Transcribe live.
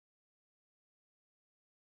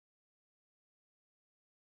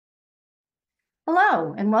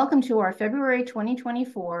Hello, and welcome to our February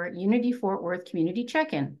 2024 Unity Fort Worth Community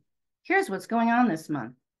Check-in. Here's what's going on this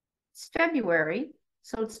month. It's February,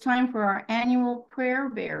 so it's time for our annual Prayer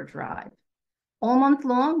Bear Drive. All month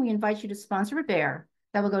long, we invite you to sponsor a bear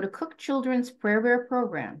that will go to Cook Children's Prayer Bear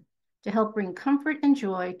program to help bring comfort and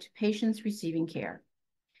joy to patients receiving care.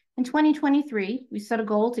 In 2023, we set a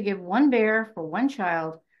goal to give one bear for one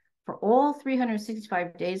child for all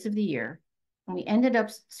 365 days of the year, and we ended up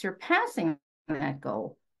surpassing that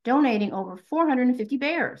goal, donating over 450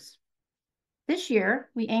 bears. This year,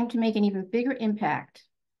 we aim to make an even bigger impact.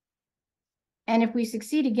 And if we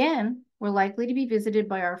succeed again, we're likely to be visited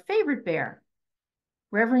by our favorite bear,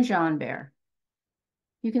 Reverend John Bear.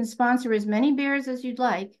 You can sponsor as many bears as you'd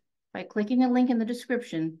like by clicking the link in the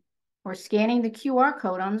description or scanning the QR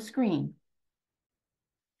code on the screen.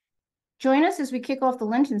 Join us as we kick off the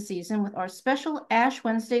Lenten season with our special Ash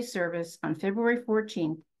Wednesday service on February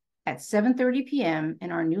 14th at 7:30 p.m.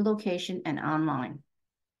 in our new location and online.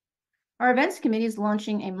 Our events committee is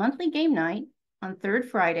launching a monthly game night on third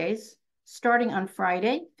Fridays, starting on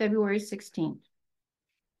Friday, February 16th.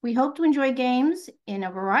 We hope to enjoy games in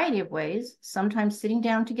a variety of ways, sometimes sitting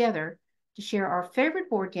down together to share our favorite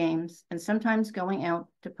board games and sometimes going out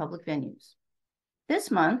to public venues.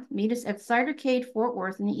 This month, meet us at Cidercade Fort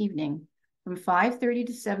Worth in the evening from 5:30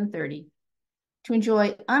 to 7:30 to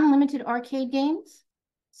enjoy unlimited arcade games,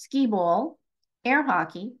 skee ball, air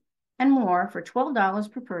hockey, and more for $12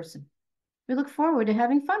 per person. We look forward to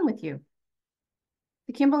having fun with you.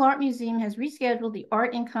 The Kimball Art Museum has rescheduled the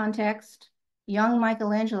Art in Context Young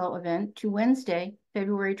Michelangelo event to Wednesday,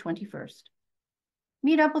 February 21st.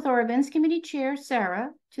 Meet up with our events committee chair,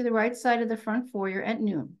 Sarah, to the right side of the front foyer at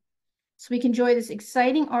noon, so we can enjoy this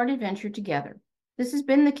exciting art adventure together. This has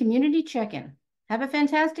been the Community Check-In. Have a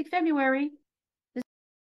fantastic February.